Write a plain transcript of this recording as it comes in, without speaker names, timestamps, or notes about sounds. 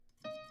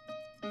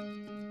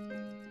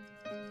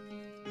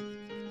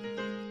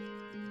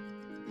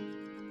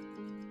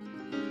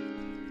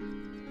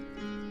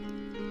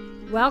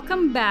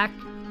Welcome back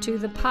to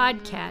the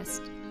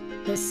podcast,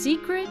 The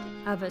Secret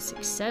of a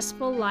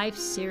Successful Life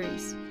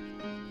series.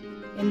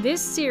 In this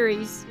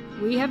series,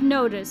 we have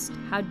noticed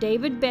how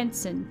David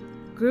Benson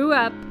grew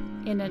up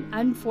in an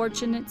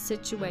unfortunate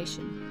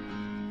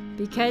situation.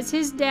 Because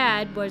his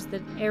dad was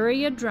the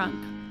area drunk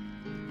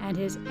and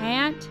his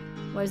aunt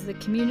was the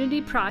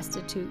community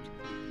prostitute,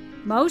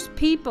 most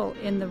people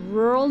in the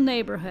rural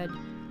neighborhood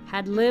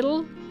had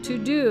little to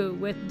do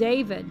with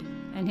David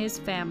and his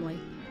family.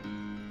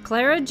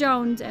 Clara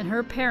Jones and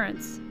her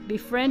parents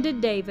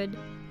befriended David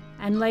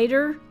and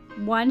later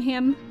won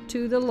him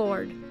to the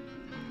Lord.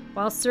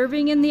 While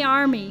serving in the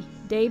army,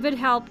 David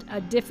helped a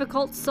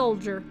difficult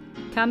soldier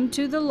come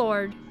to the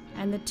Lord,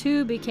 and the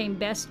two became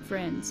best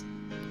friends.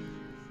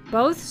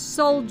 Both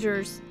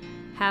soldiers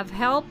have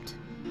helped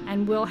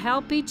and will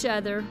help each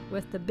other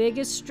with the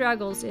biggest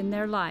struggles in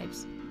their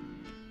lives.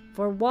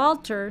 For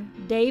Walter,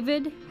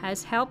 David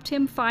has helped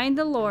him find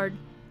the Lord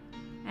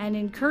and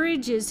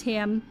encourages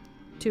him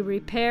to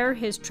repair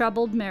his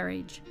troubled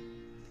marriage.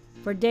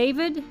 For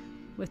David,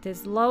 with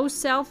his low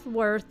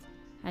self-worth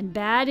and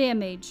bad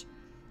image,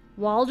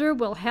 Walter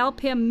will help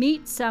him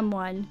meet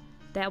someone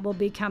that will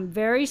become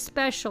very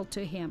special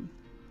to him.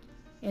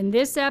 In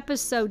this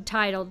episode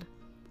titled,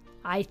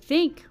 I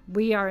Think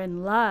We Are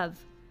in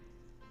Love,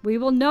 we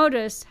will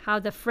notice how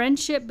the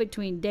friendship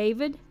between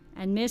David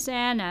and Miss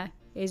Anna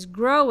is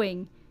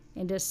growing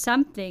into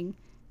something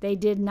they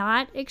did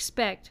not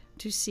expect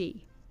to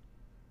see.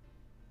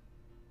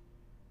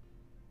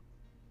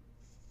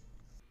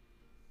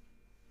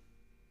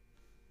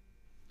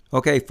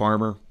 Okay,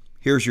 farmer,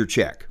 here's your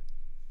check.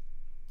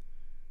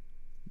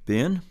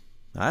 Ben,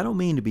 I don't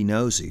mean to be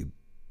nosy,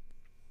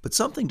 but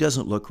something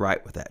doesn't look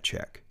right with that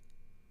check.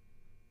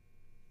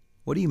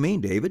 What do you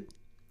mean, David?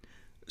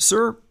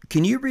 Sir,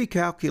 can you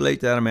recalculate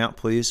that amount,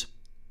 please?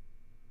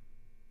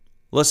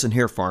 Listen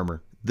here,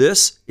 farmer.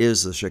 This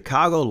is the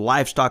Chicago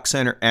Livestock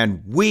Center,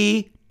 and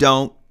we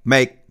don't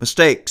make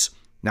mistakes.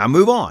 Now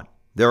move on.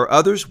 There are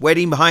others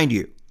waiting behind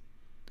you.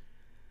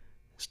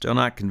 Still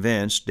not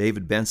convinced,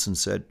 David Benson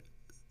said,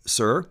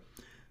 Sir,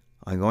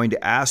 I'm going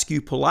to ask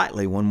you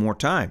politely one more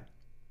time.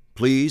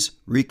 Please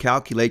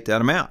recalculate that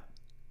amount.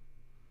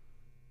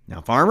 Now,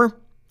 farmer,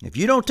 if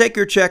you don't take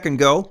your check and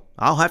go,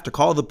 I'll have to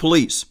call the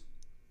police.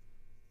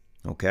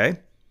 Okay,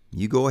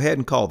 you go ahead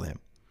and call them.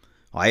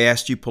 I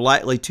asked you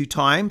politely 2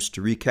 times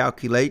to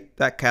recalculate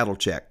that cattle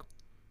check.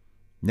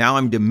 Now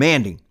I'm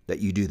demanding that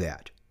you do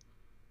that.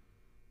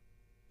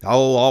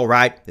 Oh, all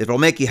right, it'll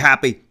make you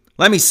happy.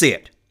 Let me see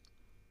it.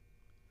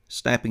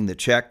 Snapping the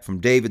check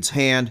from David's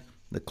hand,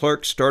 the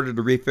clerk started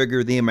to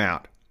refigure the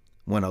amount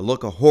when a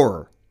look of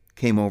horror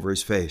came over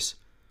his face.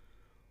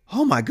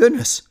 Oh my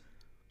goodness,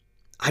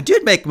 I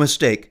did make a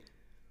mistake.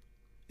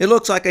 It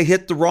looks like I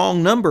hit the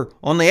wrong number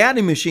on the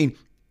adding machine.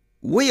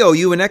 We owe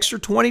you an extra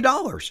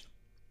 $20.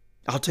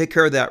 I'll take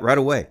care of that right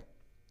away.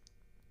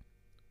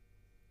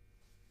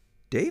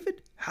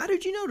 David, how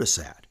did you notice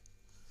that?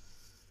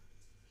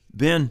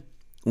 Ben,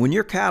 when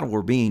your cattle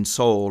were being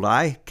sold,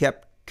 I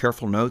kept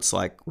careful notes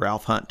like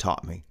Ralph Hunt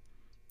taught me.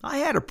 I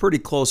had a pretty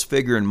close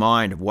figure in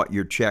mind of what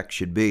your check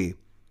should be.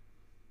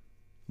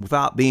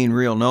 Without being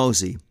real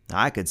nosy,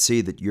 I could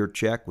see that your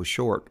check was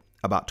short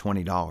about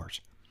 $20.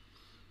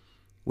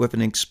 With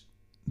an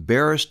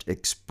embarrassed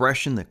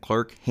expression, the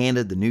clerk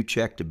handed the new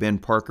check to Ben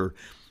Parker,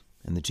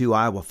 and the 2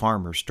 Iowa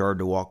farmers started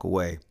to walk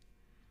away.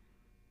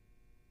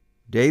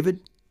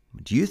 David,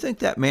 do you think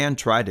that man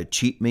tried to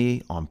cheat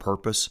me on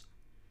purpose?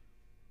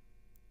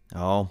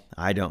 Oh,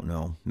 I don't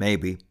know.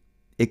 Maybe.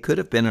 It could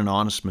have been an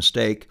honest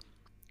mistake.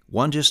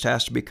 One just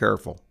has to be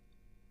careful.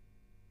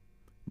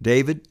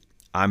 David,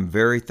 I'm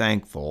very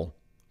thankful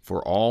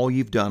for all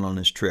you've done on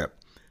this trip.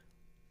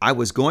 I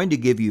was going to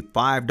give you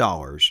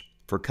 $5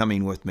 for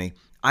coming with me.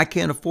 I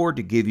can't afford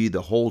to give you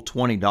the whole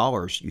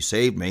 $20 you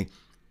saved me,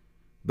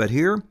 but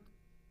here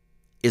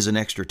is an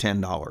extra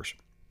 $10.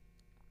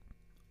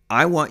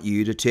 I want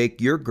you to take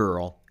your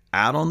girl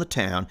out on the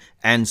town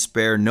and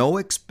spare no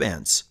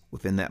expense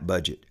within that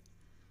budget.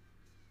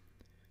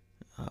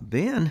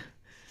 Ben,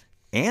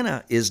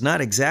 Anna is not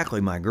exactly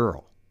my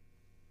girl.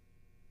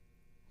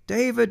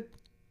 David,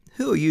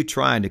 who are you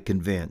trying to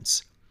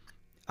convince?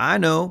 I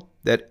know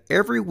that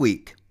every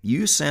week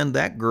you send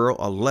that girl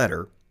a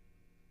letter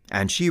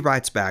and she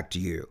writes back to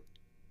you.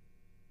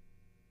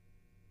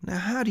 Now,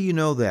 how do you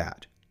know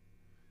that?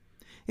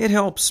 It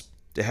helps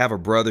to have a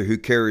brother who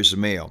carries the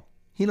mail.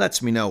 He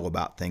lets me know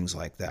about things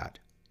like that.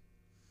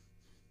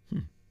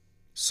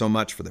 So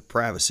much for the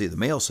privacy of the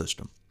mail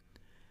system.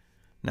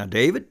 Now,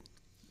 David,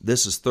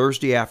 this is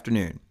Thursday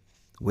afternoon.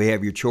 We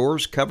have your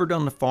chores covered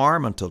on the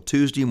farm until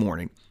Tuesday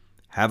morning.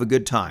 Have a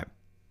good time.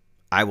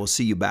 I will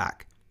see you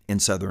back in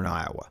southern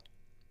Iowa.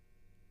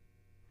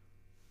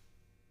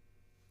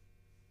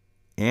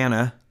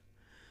 Anna,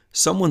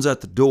 someone's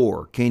at the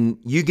door. Can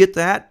you get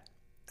that?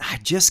 I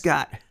just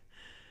got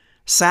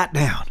sat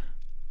down.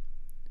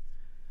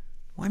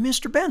 Why,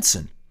 Mr.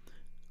 Benson,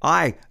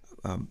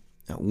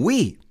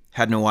 we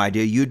had no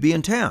idea you'd be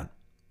in town.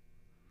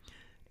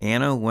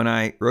 Anna, when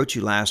I wrote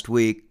you last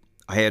week,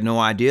 I had no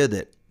idea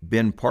that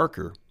Ben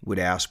Parker would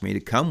ask me to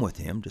come with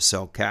him to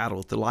sell cattle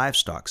at the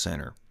livestock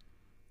center.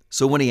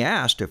 So when he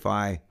asked if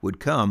I would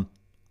come,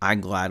 I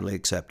gladly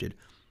accepted.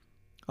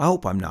 I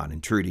hope I'm not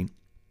intruding.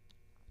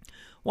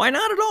 Why,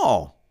 not at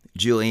all,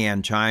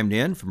 Julianne chimed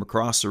in from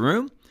across the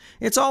room.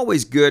 It's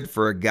always good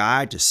for a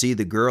guy to see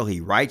the girl he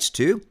writes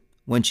to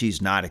when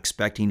she's not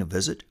expecting a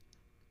visit.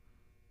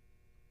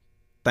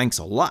 Thanks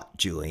a lot,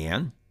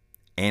 Julianne,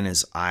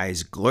 Anna's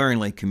eyes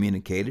glaringly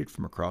communicated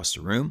from across the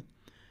room.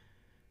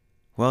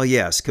 Well,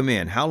 yes, come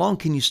in. How long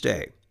can you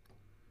stay?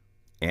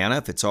 Anna,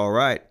 if it's all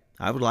right,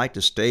 I would like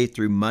to stay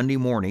through Monday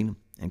morning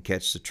and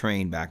catch the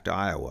train back to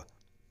Iowa.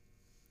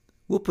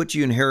 We'll put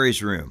you in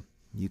Harry's room.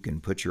 You can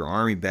put your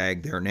army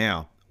bag there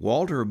now.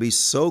 Walter will be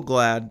so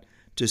glad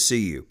to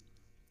see you.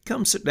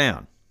 Come sit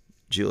down,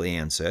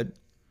 Julianne said.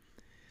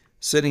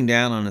 Sitting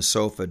down on a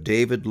sofa,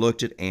 David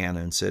looked at Anna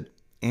and said,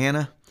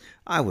 Anna,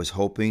 I was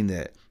hoping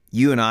that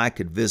you and I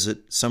could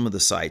visit some of the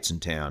sights in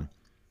town.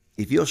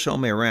 If you'll show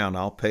me around,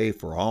 I'll pay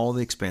for all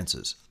the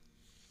expenses.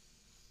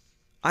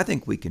 I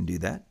think we can do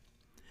that.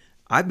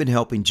 I've been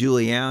helping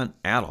Julianne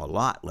out a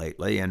lot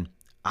lately, and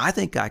I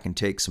think I can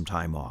take some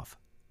time off.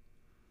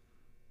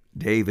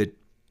 David,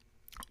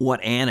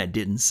 what Anna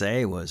didn't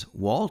say was,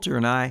 Walter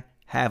and I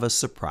have a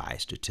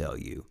surprise to tell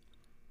you.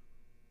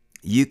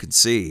 You can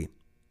see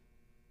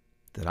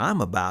that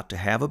I'm about to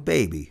have a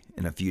baby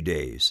in a few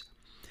days.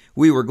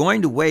 We were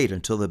going to wait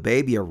until the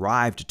baby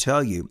arrived to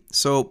tell you,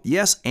 so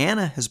yes,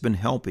 Anna has been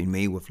helping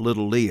me with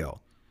little Leo.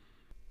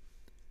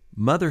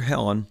 Mother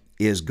Helen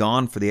is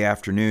gone for the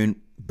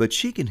afternoon, but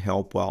she can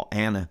help while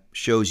Anna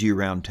shows you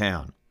around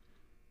town.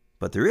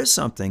 But there is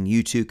something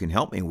you two can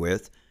help me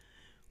with.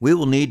 We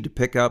will need to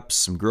pick up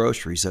some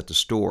groceries at the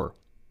store,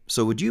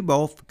 so would you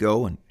both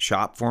go and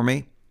shop for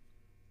me?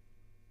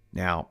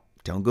 Now,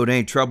 don't go to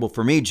any trouble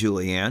for me,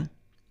 Julianne.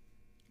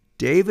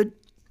 David,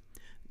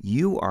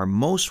 you are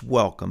most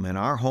welcome in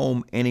our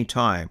home any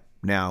time.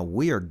 Now,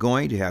 we are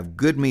going to have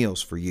good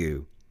meals for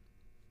you.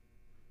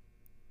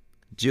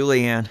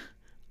 Julianne,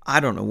 I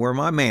don't know where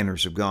my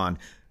manners have gone.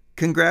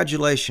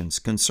 Congratulations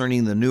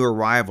concerning the new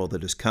arrival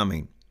that is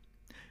coming.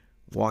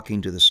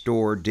 Walking to the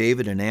store,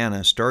 David and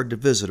Anna started to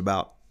visit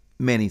about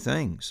many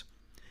things.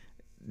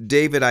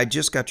 David, I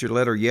just got your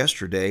letter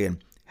yesterday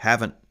and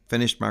haven't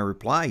finished my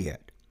reply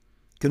yet.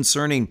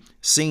 Concerning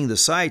seeing the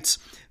sights,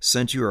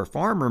 since you're a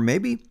farmer,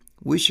 maybe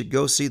we should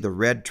go see the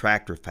red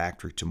tractor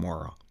factory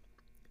tomorrow.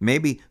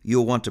 Maybe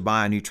you'll want to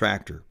buy a new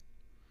tractor.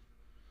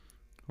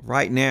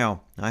 Right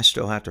now, I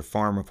still have to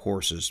farm with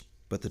horses,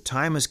 but the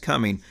time is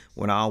coming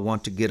when I'll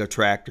want to get a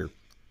tractor.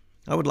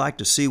 I would like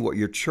to see what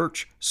your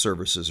church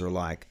services are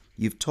like.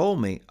 You've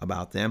told me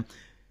about them,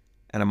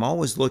 and I'm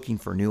always looking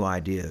for new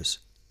ideas.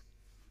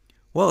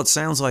 Well, it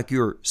sounds like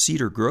your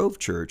Cedar Grove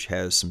church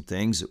has some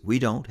things that we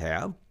don't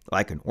have,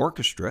 like an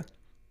orchestra.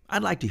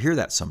 I'd like to hear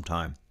that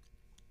sometime.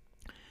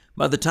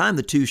 By the time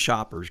the two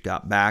shoppers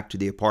got back to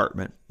the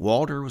apartment,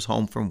 Walter was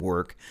home from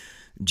work.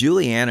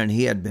 Julianne and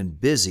he had been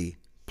busy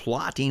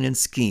plotting and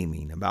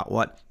scheming about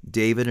what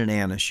David and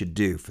Anna should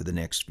do for the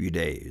next few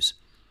days.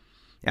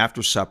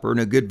 After supper and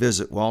a good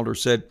visit, Walter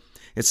said,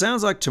 It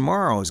sounds like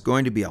tomorrow is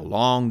going to be a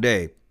long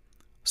day,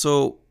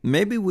 so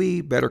maybe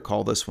we better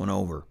call this one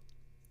over.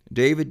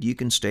 David, you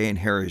can stay in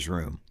Harry's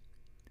room.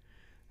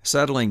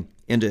 Settling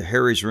into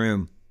Harry's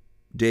room,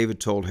 David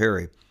told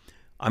Harry,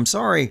 I'm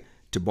sorry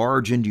to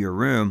barge into your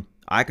room.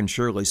 I can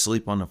surely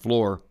sleep on the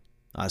floor.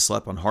 I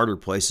slept on harder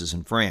places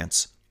in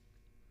France.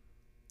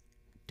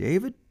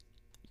 David,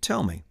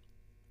 tell me,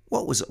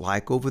 what was it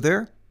like over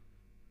there?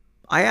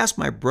 I asked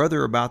my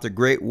brother about the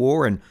Great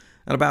War, and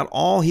about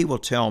all he will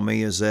tell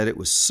me is that it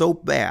was so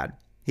bad,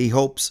 he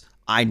hopes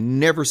I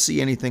never see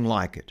anything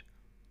like it.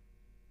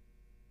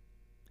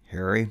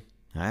 Harry,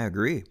 I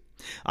agree.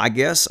 I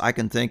guess I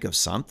can think of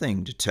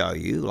something to tell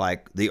you,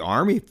 like the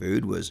army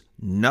food was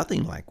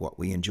nothing like what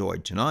we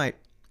enjoyed tonight.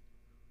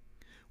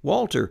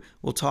 Walter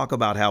will talk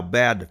about how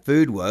bad the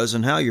food was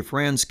and how your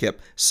friends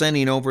kept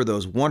sending over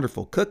those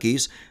wonderful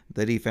cookies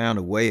that he found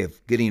a way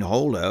of getting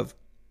hold of.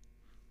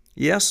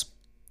 Yes,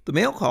 the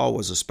mail call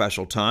was a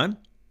special time.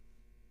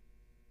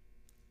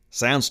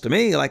 Sounds to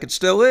me like it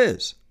still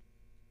is.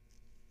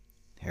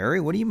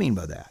 Harry, what do you mean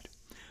by that?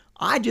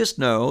 I just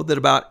know that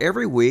about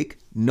every week,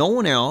 no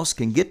one else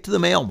can get to the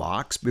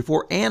mailbox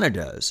before Anna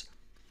does.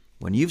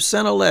 When you've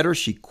sent a letter,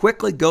 she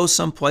quickly goes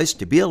someplace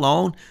to be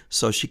alone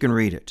so she can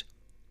read it.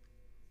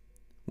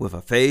 With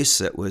a face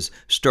that was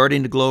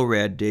starting to glow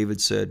red,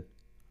 David said,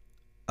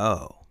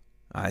 Oh,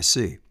 I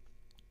see.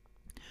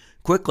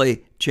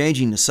 Quickly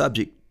changing the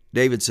subject,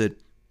 David said,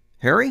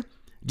 Harry,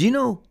 do you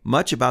know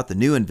much about the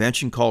new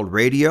invention called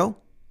radio?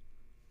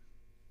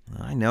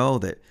 I know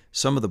that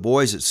some of the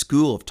boys at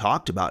school have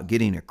talked about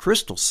getting a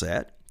crystal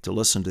set to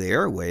listen to the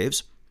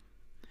airwaves.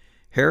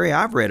 Harry,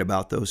 I've read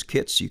about those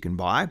kits you can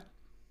buy.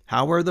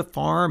 However, the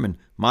farm and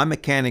my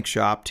mechanic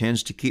shop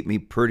tends to keep me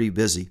pretty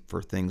busy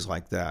for things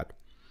like that.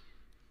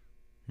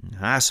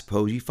 I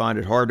suppose you find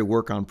it hard to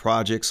work on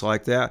projects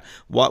like that,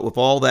 what with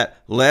all that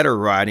letter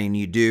writing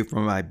you do for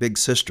my big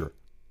sister.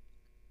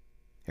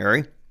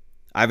 Harry,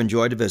 I've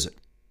enjoyed the visit.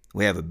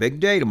 We have a big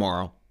day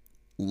tomorrow.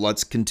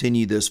 Let's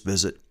continue this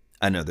visit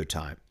another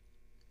time.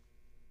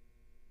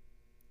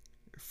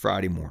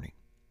 Friday morning.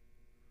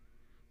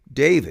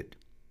 David,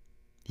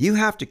 you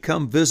have to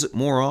come visit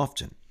more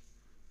often.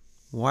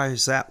 Why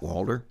is that,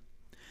 Walter?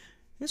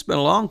 It's been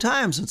a long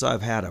time since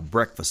I've had a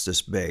breakfast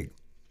this big.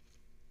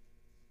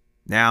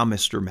 Now,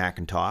 Mr.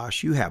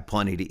 McIntosh, you have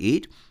plenty to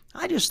eat.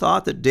 I just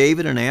thought that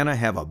David and Anna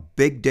have a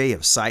big day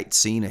of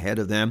sightseeing ahead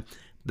of them.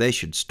 They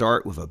should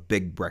start with a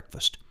big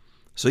breakfast.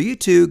 So you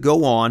two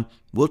go on.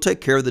 We'll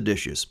take care of the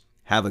dishes.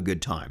 Have a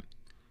good time.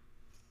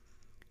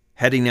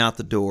 Heading out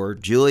the door,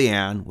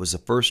 Julianne was the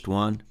first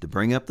one to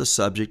bring up the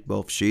subject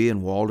both she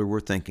and Walter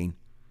were thinking.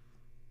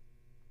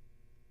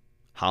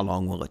 How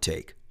long will it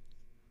take?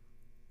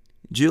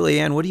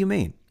 Julianne, what do you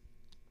mean?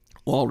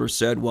 Walter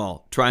said,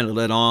 while trying to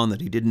let on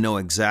that he didn't know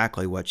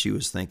exactly what she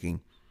was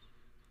thinking.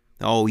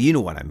 Oh, you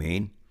know what I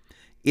mean.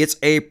 It's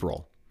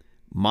April.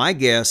 My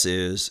guess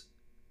is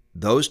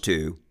those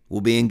two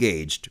will be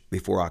engaged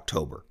before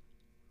October.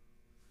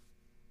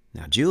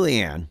 Now,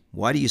 Julianne,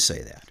 why do you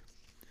say that?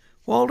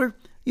 Walter,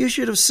 you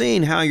should have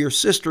seen how your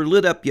sister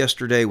lit up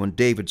yesterday when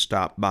David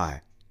stopped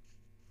by.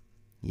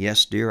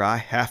 Yes, dear, I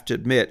have to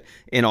admit,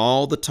 in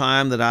all the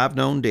time that I've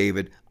known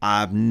David,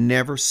 I've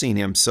never seen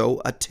him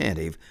so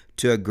attentive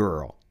to a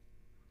girl.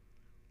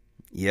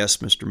 Yes,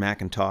 Mr.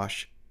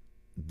 McIntosh,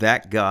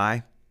 that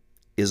guy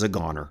is a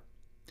goner.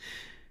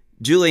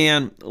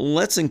 Julianne,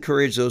 let's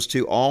encourage those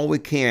two all we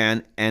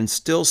can and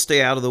still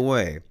stay out of the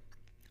way.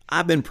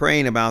 I've been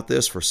praying about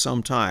this for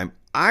some time.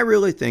 I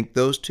really think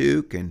those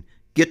two can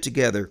get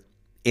together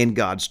in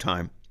God's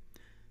time.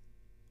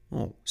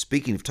 Oh,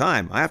 speaking of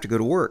time, I have to go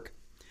to work.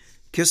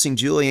 Kissing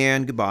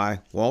Julianne goodbye,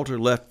 Walter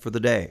left for the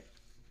day.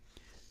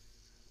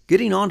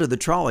 Getting onto the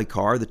trolley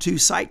car, the two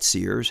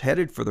sightseers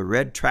headed for the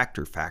red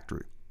tractor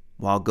factory.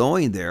 While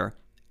going there,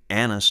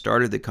 Anna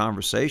started the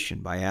conversation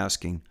by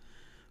asking,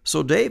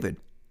 So, David,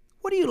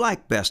 what do you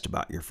like best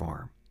about your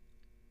farm?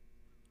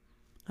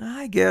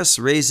 I guess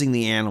raising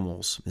the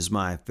animals is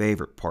my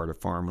favorite part of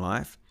farm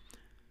life.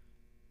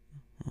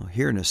 Well,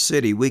 here in the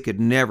city, we could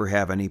never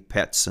have any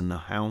pets in the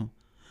home.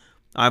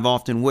 I've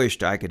often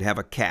wished I could have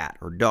a cat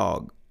or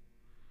dog.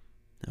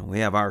 Now, we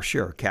have our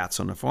share of cats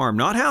on the farm.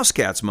 Not house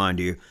cats, mind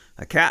you.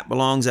 A cat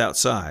belongs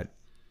outside.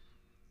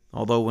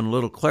 Although when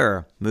little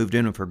Clara moved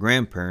in with her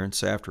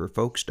grandparents after her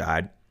folks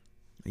died,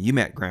 you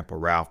met Grandpa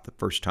Ralph the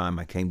first time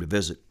I came to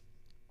visit.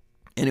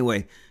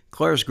 Anyway,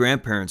 Clara's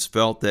grandparents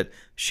felt that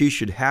she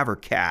should have her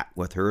cat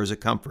with her as a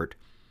comfort,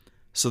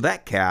 so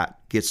that cat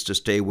gets to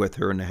stay with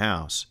her in the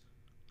house.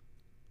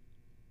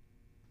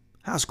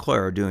 How's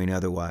Clara doing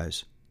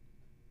otherwise?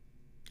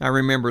 I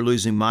remember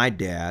losing my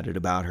dad at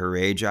about her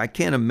age. I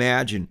can't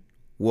imagine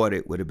what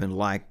it would have been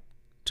like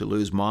to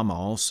lose Mama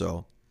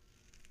also.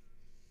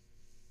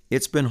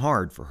 It's been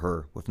hard for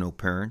her with no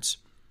parents.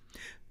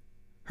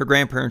 Her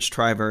grandparents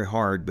try very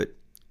hard, but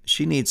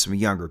she needs some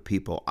younger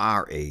people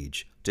our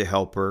age to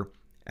help her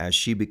as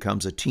she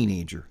becomes a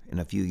teenager in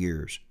a few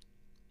years.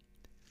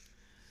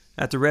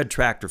 At the red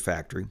tractor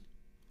factory,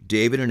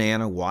 David and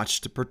Anna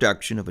watched the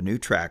production of a new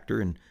tractor,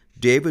 and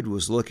David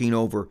was looking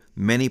over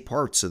many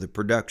parts of the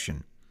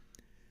production.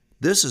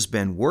 This has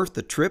been worth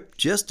the trip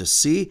just to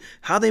see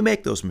how they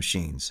make those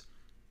machines.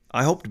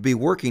 I hope to be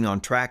working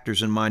on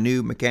tractors in my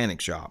new mechanic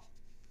shop.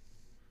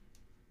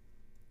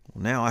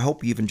 Well, now, I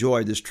hope you've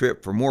enjoyed this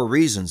trip for more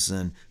reasons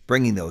than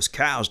bringing those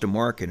cows to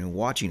market and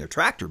watching a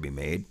tractor be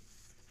made.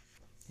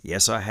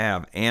 Yes, I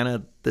have.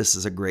 Anna, this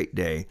is a great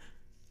day.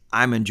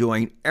 I'm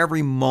enjoying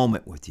every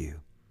moment with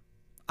you.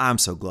 I'm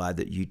so glad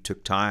that you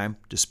took time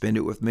to spend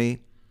it with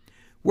me.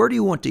 Where do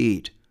you want to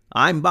eat?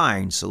 I'm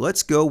buying, so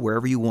let's go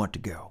wherever you want to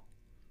go.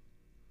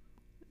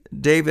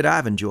 David,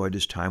 I've enjoyed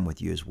this time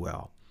with you as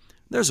well.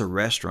 There's a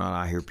restaurant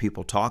I hear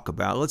people talk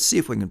about. Let's see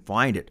if we can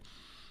find it.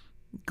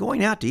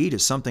 Going out to eat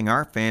is something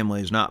our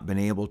family has not been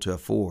able to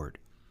afford.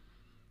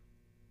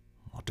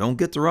 Well, don't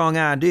get the wrong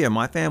idea.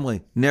 My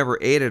family never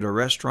ate at a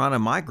restaurant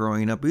in my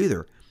growing up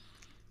either.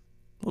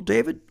 Well,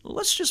 David,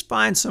 let's just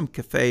find some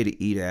cafe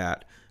to eat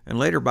at and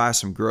later buy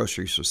some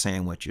groceries for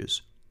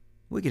sandwiches.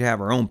 We could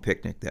have our own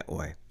picnic that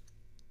way.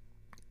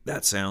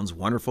 That sounds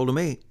wonderful to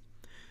me.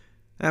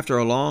 After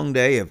a long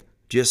day of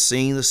just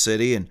seeing the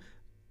city and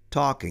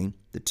talking,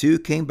 the two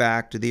came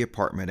back to the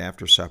apartment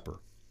after supper.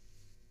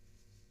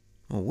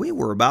 Well, we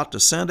were about to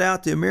send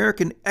out the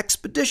American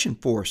Expedition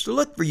Force to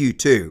look for you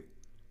two.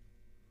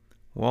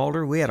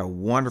 Walter, we had a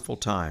wonderful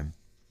time.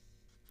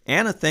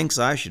 Anna thinks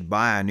I should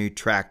buy a new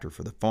tractor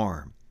for the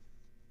farm.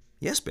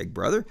 Yes, big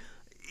brother,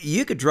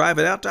 you could drive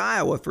it out to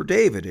Iowa for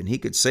David, and he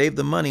could save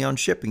the money on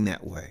shipping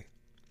that way.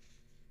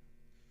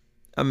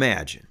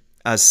 Imagine,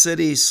 a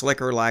city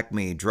slicker like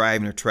me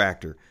driving a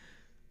tractor.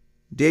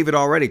 David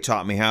already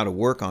taught me how to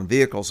work on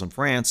vehicles in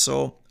France,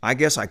 so I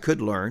guess I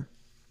could learn.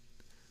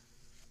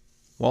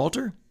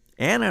 Walter,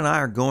 Anna and I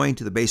are going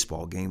to the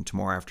baseball game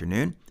tomorrow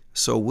afternoon,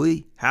 so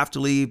we have to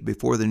leave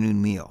before the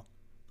noon meal.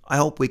 I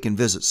hope we can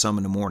visit some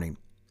in the morning.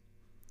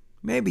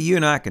 Maybe you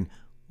and I can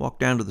walk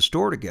down to the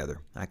store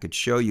together. I could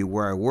show you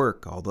where I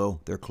work,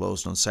 although they're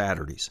closed on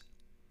Saturdays.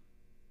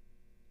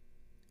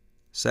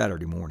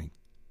 Saturday morning.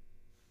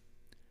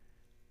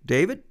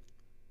 David,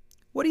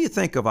 what do you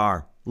think of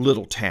our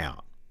little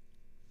town?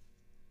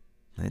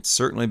 It's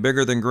certainly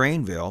bigger than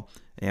Grainville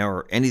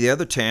or any of the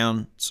other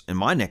towns in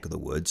my neck of the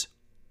woods.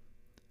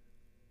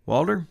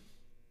 Walter,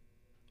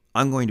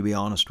 I'm going to be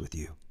honest with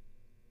you.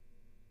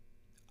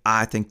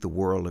 I think the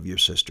world of your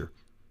sister.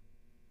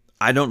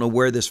 I don't know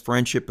where this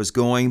friendship is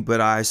going,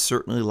 but I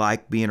certainly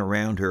like being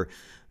around her.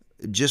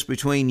 Just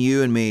between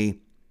you and me,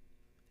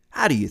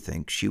 how do you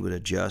think she would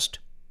adjust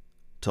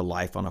to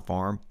life on a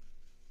farm?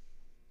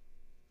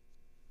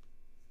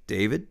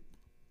 David,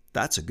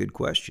 that's a good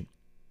question.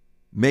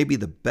 Maybe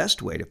the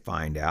best way to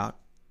find out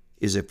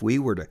is if we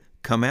were to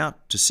come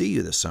out to see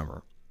you this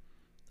summer.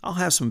 I'll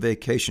have some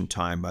vacation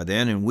time by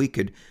then, and we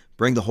could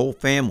bring the whole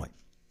family.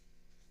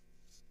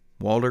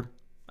 Walter,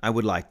 I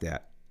would like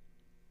that.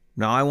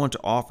 Now I want to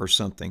offer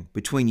something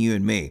between you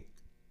and me.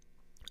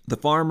 The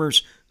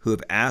farmers who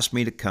have asked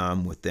me to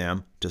come with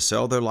them to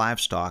sell their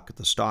livestock at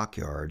the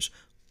stockyards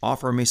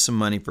offer me some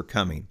money for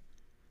coming.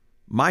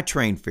 My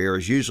train fare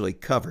is usually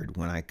covered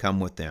when I come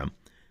with them,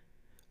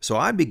 so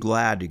I'd be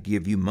glad to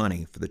give you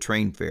money for the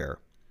train fare.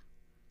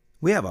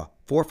 We have a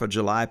 4th of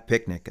July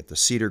picnic at the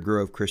Cedar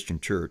Grove Christian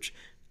Church.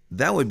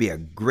 That would be a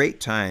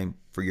great time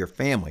for your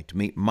family to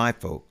meet my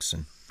folks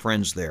and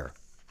friends there.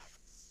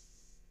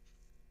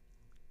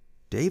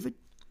 David,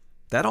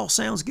 that all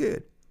sounds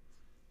good.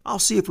 I'll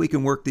see if we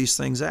can work these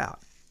things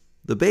out.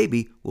 The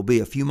baby will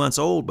be a few months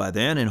old by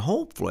then, and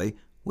hopefully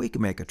we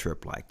can make a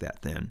trip like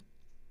that then.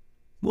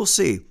 We'll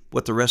see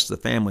what the rest of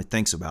the family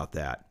thinks about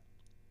that.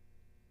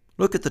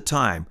 Look at the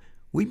time.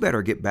 We'd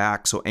better get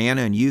back so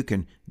Anna and you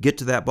can get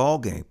to that ball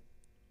game.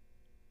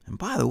 And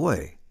by the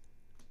way,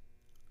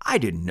 I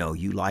didn't know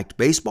you liked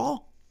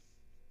baseball.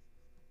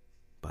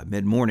 By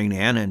mid-morning,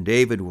 Anna and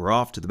David were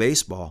off to the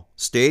baseball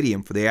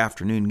stadium for the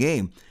afternoon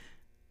game.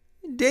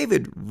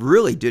 David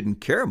really didn't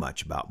care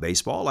much about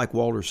baseball, like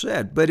Walter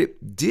said, but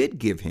it did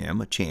give him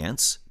a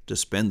chance to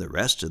spend the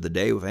rest of the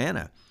day with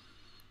Anna.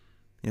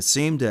 It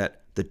seemed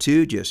that the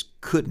two just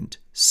couldn't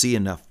see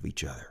enough of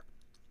each other.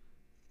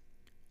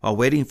 While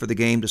waiting for the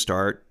game to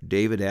start,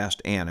 David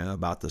asked Anna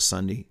about the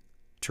Sunday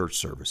church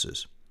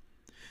services.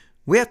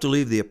 We have to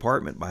leave the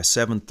apartment by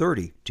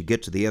 7:30 to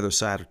get to the other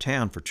side of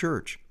town for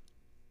church.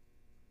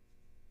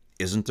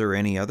 Isn't there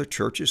any other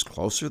churches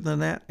closer than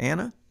that,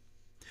 Anna?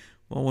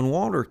 Well, when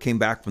Walter came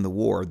back from the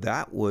war,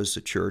 that was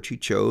the church he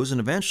chose, and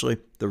eventually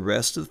the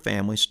rest of the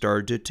family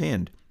started to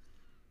attend.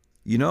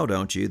 You know,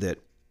 don't you, that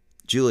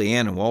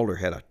Julianne and Walter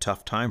had a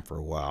tough time for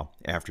a while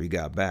after he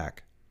got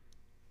back?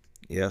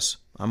 Yes,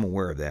 I'm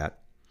aware of that.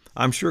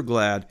 I'm sure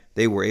glad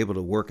they were able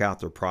to work out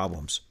their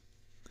problems.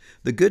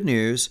 The good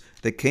news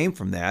that came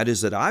from that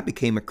is that I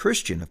became a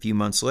Christian a few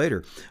months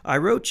later. I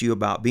wrote you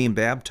about being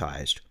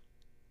baptized.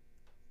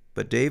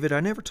 But David, I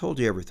never told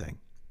you everything.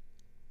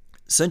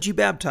 Since you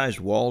baptized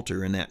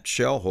Walter in that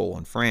shell hole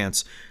in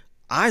France,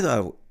 I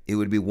thought it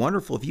would be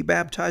wonderful if you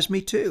baptized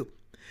me too.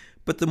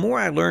 But the more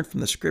I learned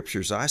from the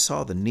scriptures, I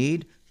saw the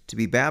need to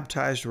be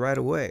baptized right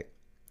away.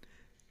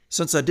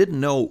 Since I didn't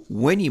know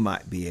when you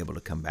might be able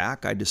to come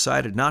back, I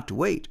decided not to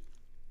wait.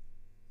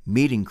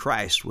 Meeting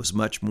Christ was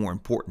much more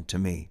important to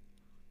me.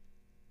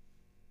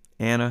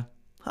 Anna,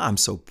 I'm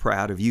so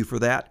proud of you for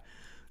that.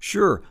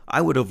 Sure,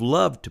 I would have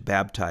loved to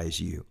baptize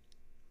you.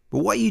 But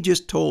what you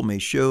just told me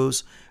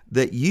shows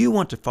that you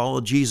want to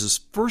follow Jesus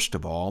first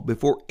of all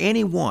before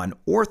anyone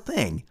or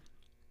thing,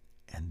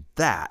 and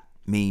that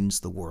means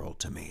the world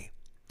to me.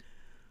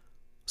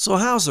 So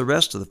how's the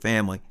rest of the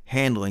family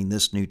handling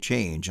this new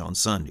change on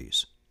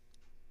Sundays?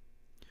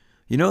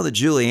 You know that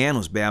Julianne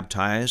was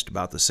baptized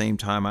about the same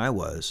time I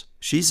was.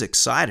 She's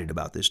excited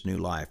about this new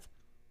life.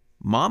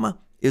 Mama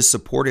is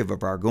supportive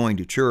of our going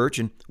to church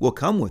and will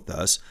come with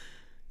us.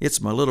 It's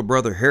my little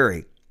brother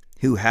Harry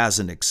who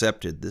hasn't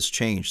accepted this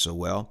change so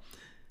well.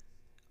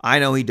 I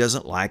know he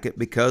doesn't like it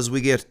because we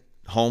get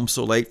home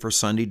so late for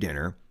Sunday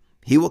dinner.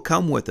 He will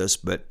come with us,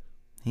 but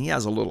he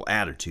has a little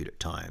attitude at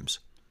times.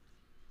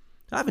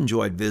 I've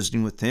enjoyed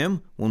visiting with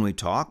him when we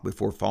talk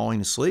before falling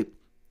asleep.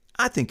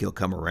 I think he'll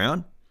come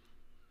around.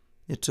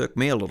 It took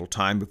me a little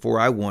time before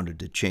I wanted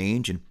to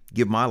change and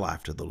give my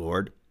life to the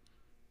Lord.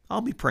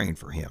 I'll be praying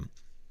for him.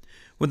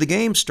 When the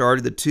game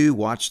started, the two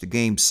watched the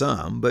game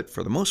some, but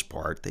for the most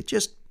part, they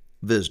just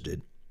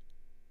visited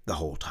the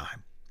whole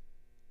time.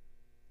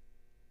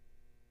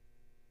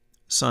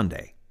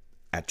 Sunday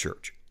at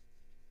church.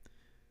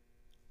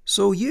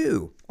 So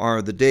you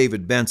are the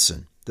David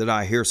Benson that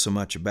I hear so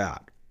much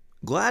about.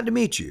 Glad to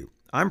meet you.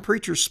 I'm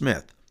Preacher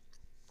Smith.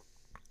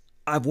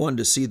 I've wanted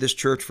to see this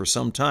church for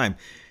some time.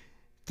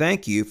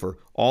 Thank you for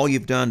all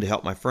you've done to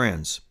help my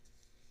friends.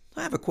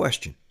 I have a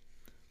question.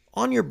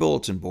 On your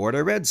bulletin board, I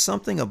read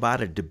something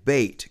about a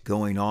debate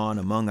going on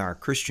among our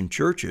Christian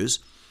churches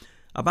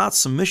about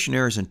some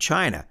missionaries in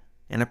China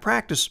and a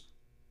practice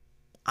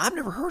I've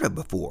never heard of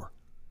before.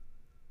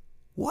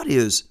 What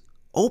is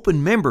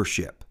open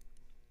membership?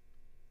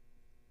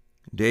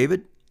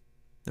 David,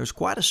 There's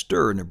quite a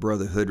stir in the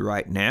Brotherhood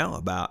right now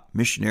about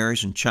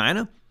missionaries in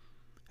China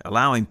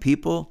allowing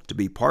people to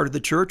be part of the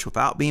church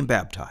without being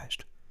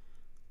baptized.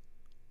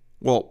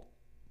 Well,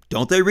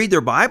 don't they read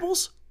their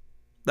Bibles?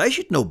 They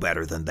should know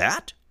better than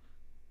that.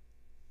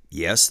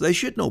 Yes, they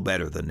should know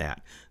better than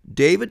that.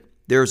 David,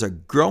 there's a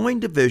growing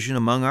division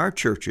among our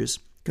churches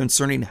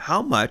concerning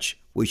how much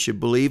we should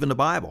believe in the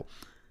Bible.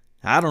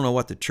 I don't know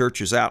what the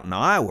churches out in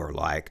Iowa are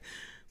like,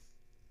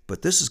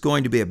 but this is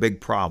going to be a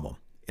big problem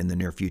in the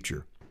near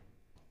future.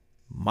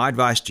 My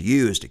advice to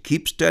you is to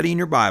keep studying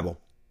your Bible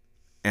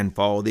and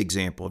follow the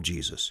example of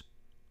Jesus.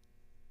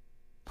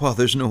 Well,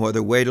 there's no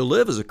other way to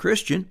live as a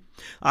Christian.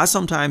 I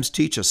sometimes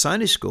teach a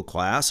Sunday school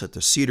class at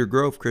the Cedar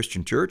Grove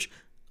Christian Church.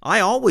 I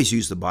always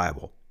use the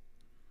Bible.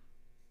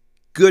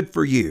 Good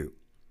for you.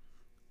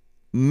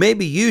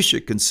 Maybe you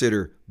should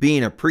consider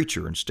being a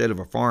preacher instead of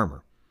a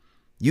farmer.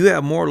 You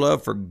have more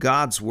love for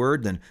God's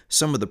Word than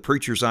some of the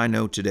preachers I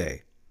know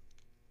today.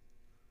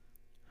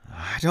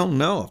 I don't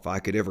know if I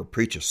could ever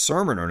preach a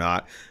sermon or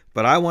not,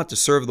 but I want to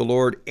serve the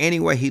Lord any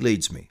way He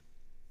leads me.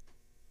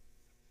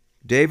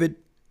 David,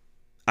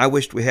 I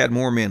wished we had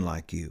more men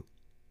like you.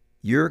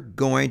 You're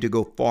going to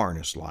go far in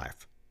this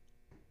life.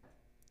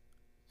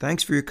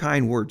 Thanks for your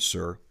kind words,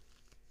 sir.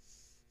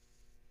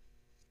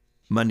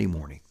 Monday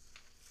morning.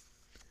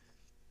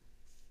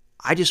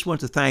 I just want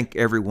to thank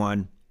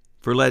everyone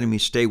for letting me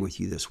stay with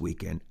you this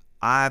weekend.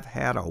 I've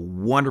had a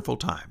wonderful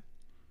time.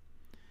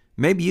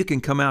 Maybe you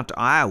can come out to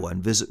Iowa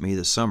and visit me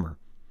this summer.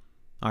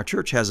 Our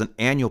church has an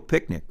annual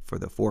picnic for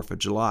the 4th of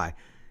July.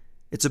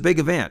 It's a big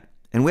event,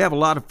 and we have a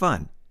lot of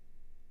fun.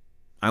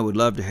 I would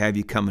love to have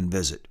you come and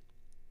visit.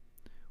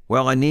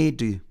 Well, I need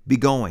to be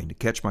going to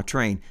catch my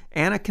train.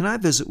 Anna, can I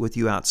visit with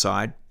you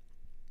outside?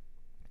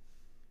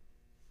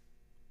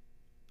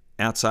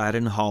 Outside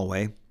in the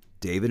hallway,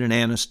 David and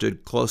Anna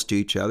stood close to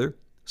each other,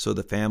 so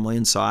the family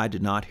inside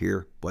did not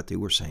hear what they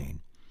were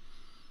saying.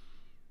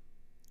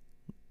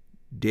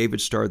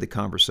 David started the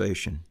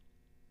conversation.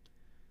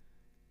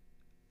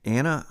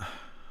 Anna,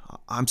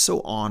 I'm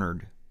so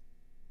honored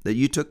that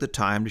you took the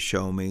time to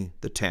show me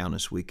the town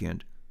this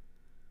weekend.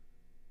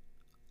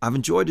 I've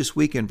enjoyed this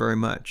weekend very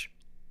much.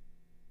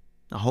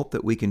 I hope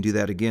that we can do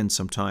that again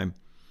sometime.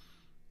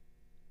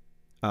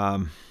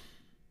 Anna,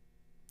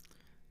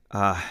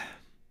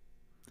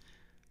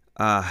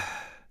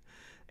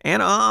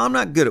 I'm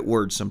not good at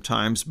words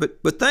sometimes,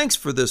 but thanks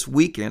for this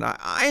weekend.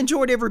 I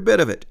enjoyed every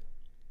bit of it.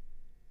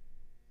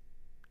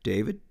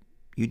 David,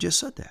 you just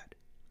said that.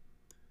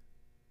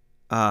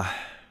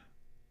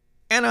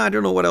 Anna, I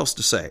don't know what else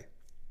to say.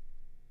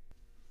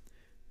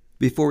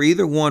 Before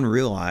either one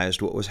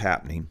realized what was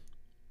happening,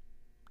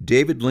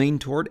 David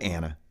leaned toward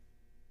Anna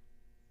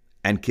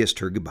and kissed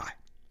her goodbye,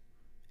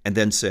 and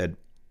then said,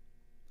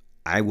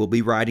 I will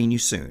be writing you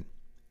soon,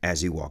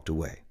 as he walked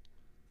away.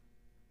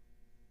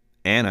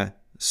 Anna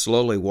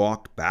slowly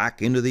walked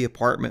back into the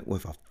apartment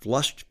with a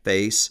flushed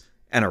face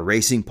and a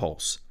racing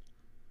pulse.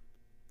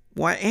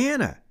 Why,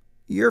 Anna,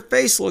 your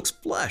face looks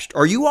flushed.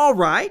 Are you all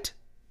right?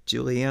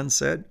 Julianne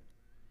said.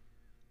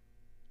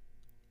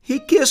 He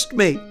kissed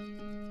me.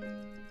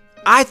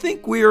 I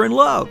think we are in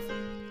love.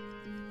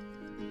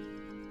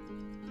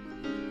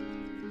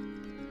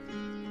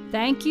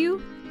 Thank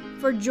you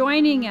for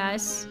joining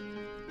us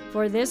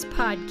for this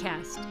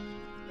podcast.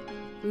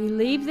 We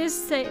leave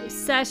this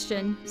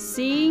session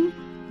seeing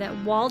that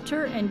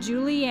Walter and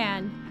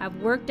Julianne have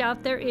worked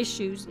out their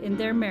issues in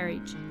their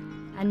marriage,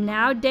 and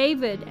now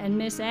David and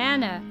Miss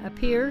Anna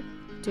appear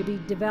to be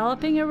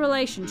developing a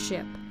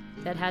relationship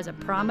that has a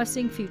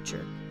promising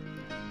future.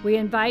 We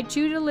invite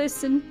you to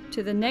listen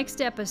to the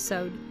next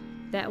episode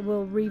that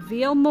will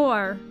reveal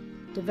more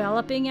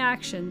developing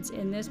actions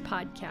in this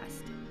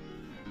podcast.